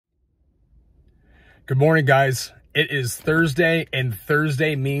Good morning, guys. It is Thursday, and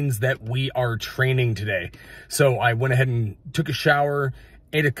Thursday means that we are training today. So I went ahead and took a shower,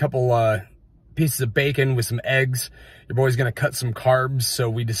 ate a couple pieces of bacon with some eggs. Your boy's gonna cut some carbs,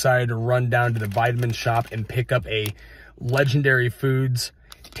 so we decided to run down to the vitamin shop and pick up a Legendary Foods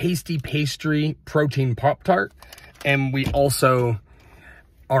Tasty Pastry Protein Pop-Tart. And we also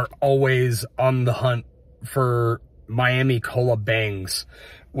are always on the hunt for Miami Cola Bangs,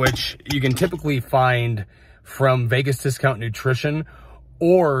 which you can typically find from Vegas Discount Nutrition,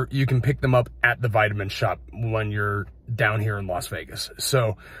 or you can pick them up at the vitamin shop when you're down here in Las Vegas.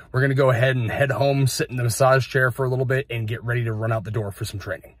 So we're gonna go ahead and head home, sit in the massage chair for a little bit, and get ready to run out the door for some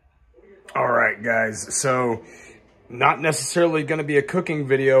training. All right, guys, so not necessarily gonna be a cooking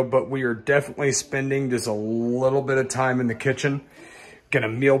video, but we are definitely spending just a little bit of time in the kitchen. Gonna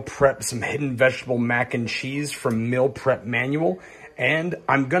meal prep some hidden vegetable mac and cheese from Meal Prep Manual. And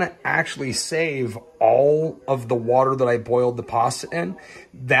I'm gonna actually save all of the water that I boiled the pasta in.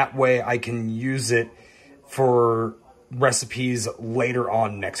 That way I can use it for recipes later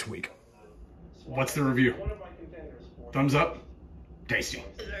on next week. What's the review? Thumbs up? Tasty.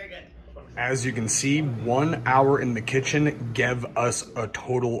 It's very good. As you can see, 1 hour in the kitchen gave us a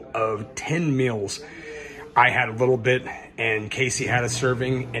total of 10 meals. I had a little bit and Kasey had a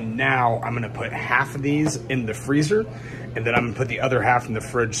serving, and now I'm gonna put half of these in the freezer, and then I'm gonna put the other half in the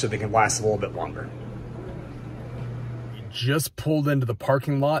fridge so they can last a little bit longer. We just pulled into the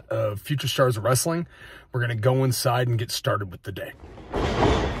parking lot of Future Stars Wrestling. We're gonna go inside and get started with the day.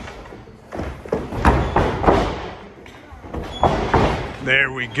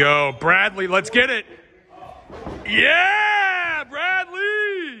 There we go. Bradley, let's get it. Yeah,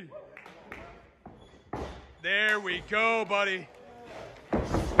 Bradley! There we go, buddy.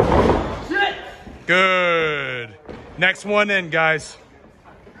 Sit. Good. Next one in, guys.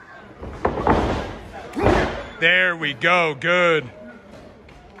 There we go. Good.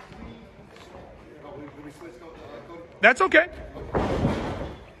 That's okay.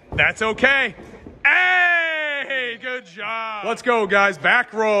 That's okay. Hey, good job. Let's go, guys.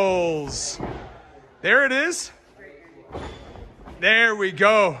 Back rolls. There it is. There we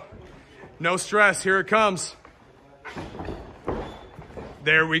go. No stress. Here it comes.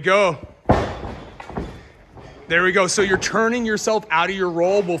 There we go. There we go. So you're turning yourself out of your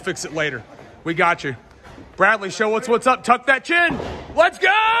roll. We'll fix it later. We got you. Bradley, show us what's up. Tuck that chin. Let's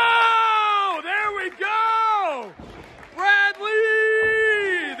go! There we go! Bradley!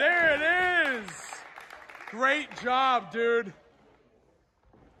 There it is. Great job, dude.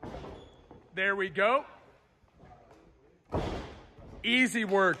 There we go. Easy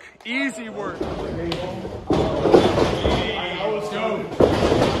work. Easy work. Let's go.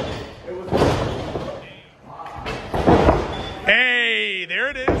 Hey, there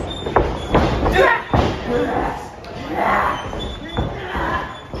it is.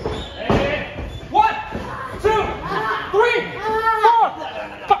 Hey. 1, 2, 3,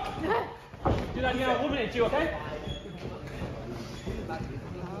 4. Dude, I'm gonna eliminate you, okay?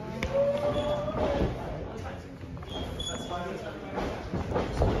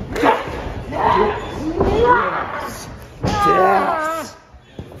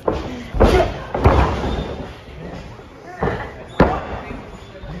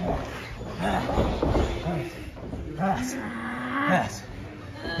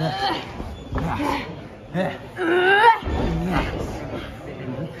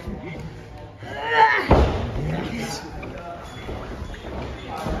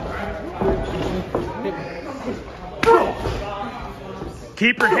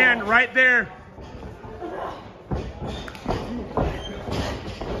 Keep your hand right there.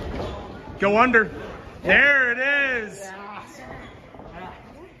 Go under. There it is.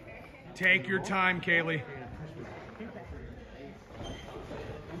 Take your time, Kaylee.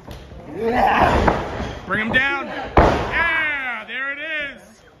 Bring him down. Yeah, there it is.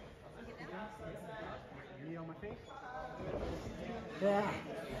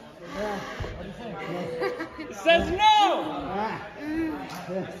 It says no!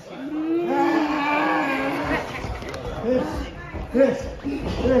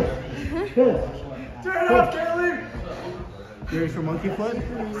 Turn it up, Kaylee! You ready for monkey flip?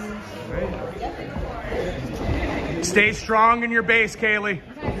 Right. Stay strong in your base, Kaylee.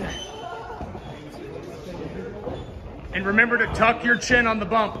 And remember to tuck your chin on the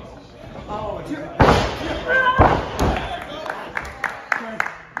bump.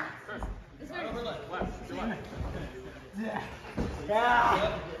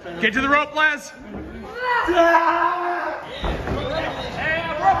 Get to the rope, Les.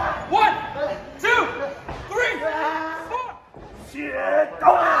 1, 2, 3, 4. Shit.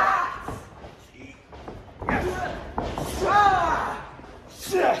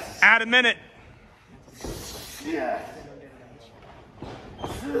 got a minute.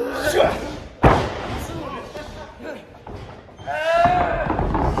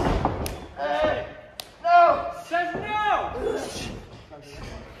 Says no!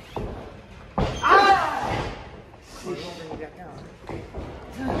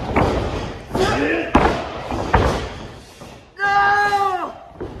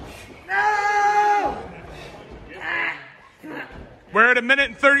 We're at 1 minute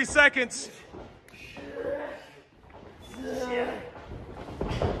and 30 seconds.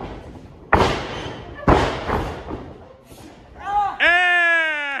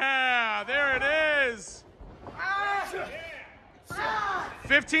 Yeah, there it is.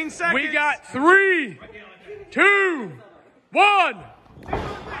 15 seconds. We got 3, 2, 1.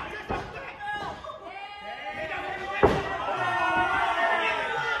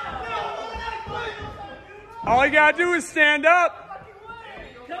 All you gotta do is stand up.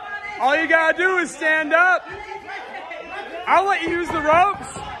 All you gotta do is stand up. I'll let you use the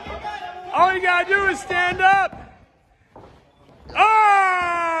ropes. All you gotta do is stand up.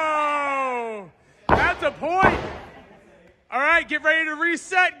 Oh! That's a point. All right, get ready to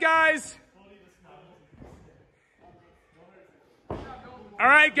reset, guys. All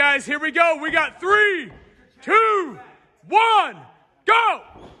right, guys, here we go. We got 3, 2, 1, go!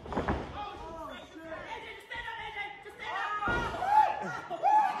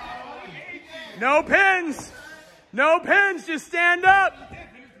 No pins. No pins. Just stand up.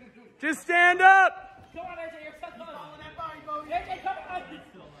 Just stand up.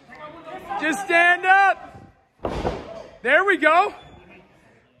 Just stand up. There we go.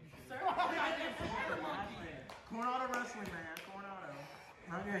 Coronado wrestling, man. Coronado.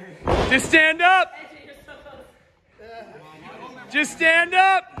 Okay. Just stand up. Just stand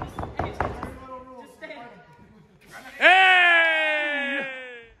up. Hey!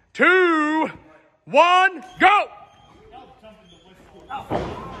 2, 1, go!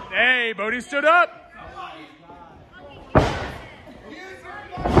 Hey, Bodhi stood up.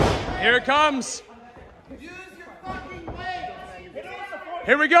 Here it comes.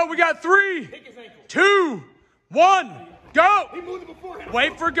 Here we go. We got 3, 2, 1, go!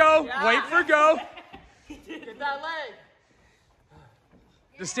 Wait for go. Wait for go. Get that leg.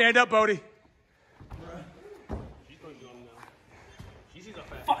 Just stand up, Bodhi.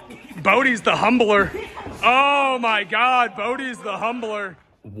 Bodhi's the humbler. Oh my God, Bodhi's the humbler.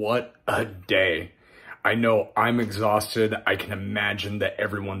 What a day. I know I'm exhausted. I can imagine that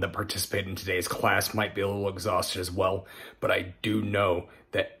everyone that participated in today's class might be a little exhausted as well, but I do know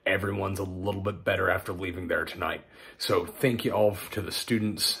that everyone's a little bit better after leaving there tonight. So thank you all to the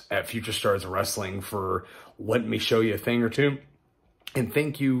students at Future Stars Wrestling for letting me show you a thing or two. And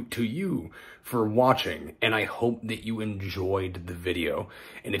thank you to you for watching, and I hope that you enjoyed the video.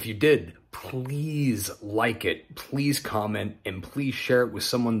 And if you did, please like it, please comment, and please share it with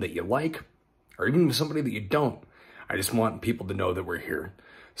someone that you like, or even with somebody that you don't. I just want people to know that we're here.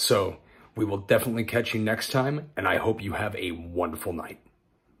 So we will definitely catch you next time, and I hope you have a wonderful night.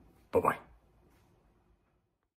 Bye-bye.